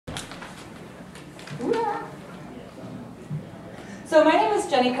So my name is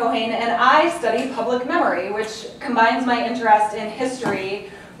Jenny Keohane, and I study public memory, which combines my interest in history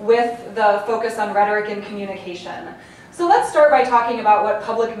with the focus on rhetoric and communication. So let's start by talking about what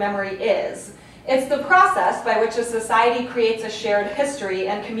public memory is. It's the process by which a society creates a shared history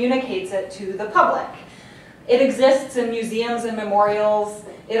and communicates it to the public. It exists in museums and memorials.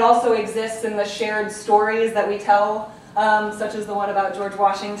 It also exists in the shared stories that we tell, such as the one about George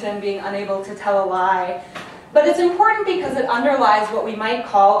Washington being unable to tell a lie. But it's important because it underlies what we might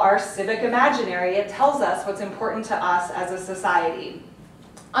call our civic imaginary. It tells us what's important to us as a society.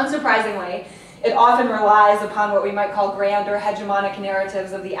 Unsurprisingly, it often relies upon what we might call grand or hegemonic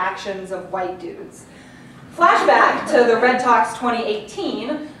narratives of the actions of white dudes. Flashback to the Red Talks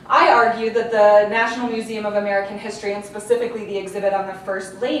 2018, I argued that the National Museum of American History, and specifically the exhibit on the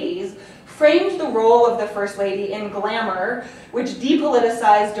First Ladies, framed the role of the First Lady in glamour, which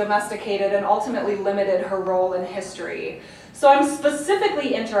depoliticized, domesticated, and ultimately limited her role in history. So I'm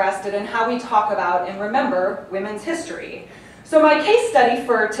specifically interested in how we talk about and remember women's history. So my case study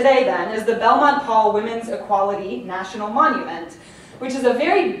for today then is the Belmont Paul Women's Equality National Monument, which is a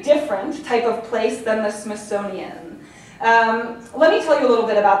very different type of place than the Smithsonian. Let me tell you a little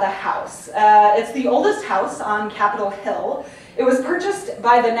bit about the house. It's the oldest house on Capitol Hill. It was purchased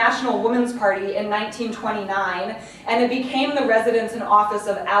by the National Woman's Party in 1929, and it became the residence and office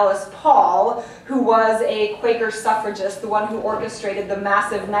of Alice Paul, who was a Quaker suffragist, the one who orchestrated the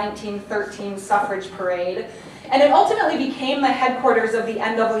massive 1913 suffrage parade. And it ultimately became the headquarters of the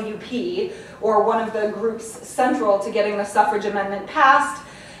NWP, or one of the groups central to getting the suffrage amendment passed,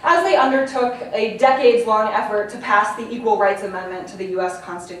 as they undertook a decades-long effort to pass the Equal Rights Amendment to the US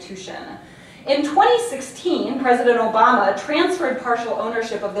Constitution. In 2016, President Obama transferred partial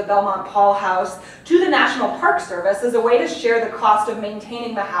ownership of the Belmont Paul House to the National Park Service as a way to share the cost of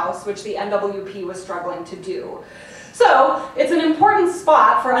maintaining the house, which the NWP was struggling to do. So it's an important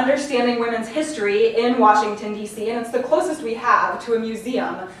spot for understanding women's history in Washington, D.C., and it's the closest we have to a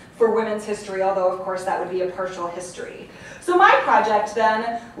museum for women's history, although of course that would be a partial history. So my project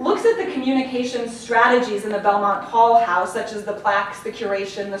then looks at the communication strategies in the Belmont Paul House, such as the plaques, the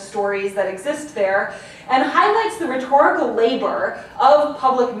curation, the stories that exist there, and highlights the rhetorical labor of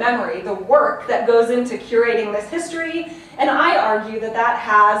public memory, the work that goes into curating this history. And I argue that that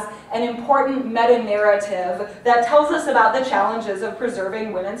has an important meta-narrative that tells us about the challenges of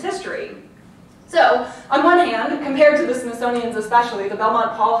preserving women's history. So, on one hand, compared to the Smithsonian's especially, the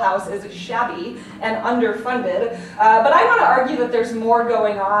Belmont Paul House is shabby and underfunded, but I want to argue that there's more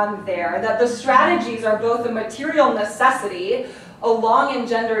going on there, that the strategies are both a material necessity, a long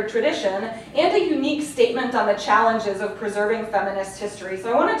engendered tradition, and a unique statement on the challenges of preserving feminist history.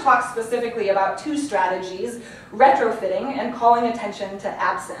 So I want to talk specifically about two strategies, retrofitting and calling attention to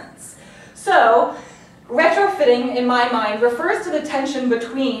absence. So, retrofitting, in my mind, refers to the tension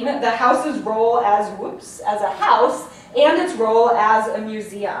between the house's role as a house and its role as a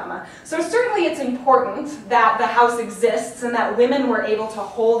museum. So certainly it's important that the house exists and that women were able to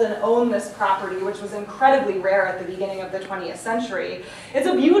hold and own this property, which was incredibly rare at the beginning of the 20th century. It's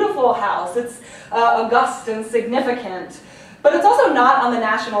a beautiful house. It's august and significant. But it's also not on the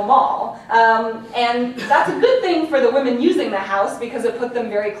National Mall, and that's a good thing for the women using the house because it put them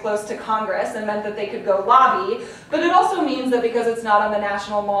very close to Congress and meant that they could go lobby, but it also means that because it's not on the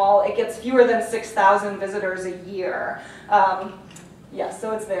National Mall, it gets fewer than 6,000 visitors a year. Yes,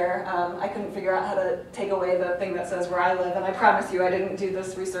 so it's there. I couldn't figure out how to take away the thing that says where I live, and I promise you I didn't do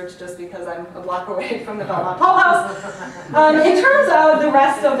this research just because I'm a block away from the Belmont Paul House. In terms of the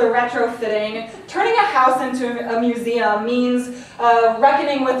rest of the retrofitting, turning a house into a museum means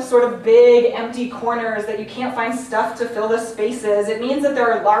reckoning with sort of big, empty corners that you can't find stuff to fill the spaces. It means that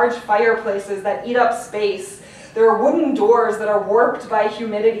there are large fireplaces that eat up space. There are wooden doors that are warped by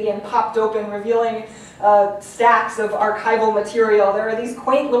humidity and popped open, revealing stacks of archival material. There are these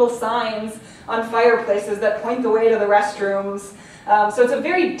quaint little signs on fireplaces that point the way to the restrooms. So it's a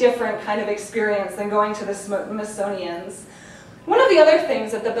very different kind of experience than going to the Smithsonian's. One of the other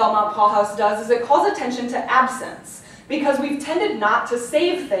things that the Belmont Paul House does is it calls attention to absence, because we've tended not to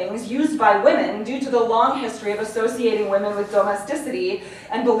save things used by women due to the long history of associating women with domesticity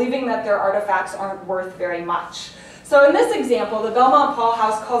and believing that their artifacts aren't worth very much. So in this example, the Belmont Paul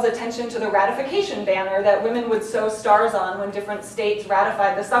House calls attention to the ratification banner that women would sew stars on when different states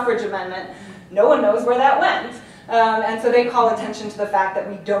ratified the suffrage amendment. No one knows where that went, and so they call attention to the fact that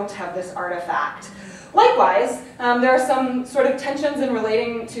we don't have this artifact. Likewise, there are some sort of tensions in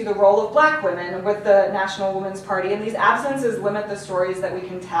relating to the role of black women with the National Women's Party, and these absences limit the stories that we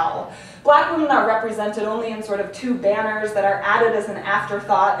can tell. Black women are represented only in sort of 2 banners that are added as an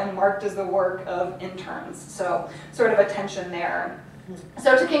afterthought and marked as the work of interns. So sort of a tension there.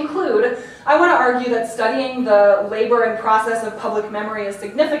 So to conclude, I want to argue that studying the labor and process of public memory is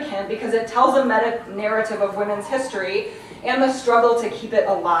significant because it tells a meta-narrative of women's history and the struggle to keep it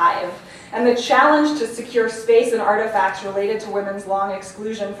alive. And the challenge to secure space and artifacts related to women's long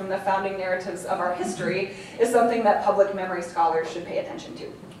exclusion from the founding narratives of our history is something that public memory scholars should pay attention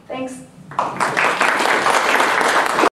to. Thanks.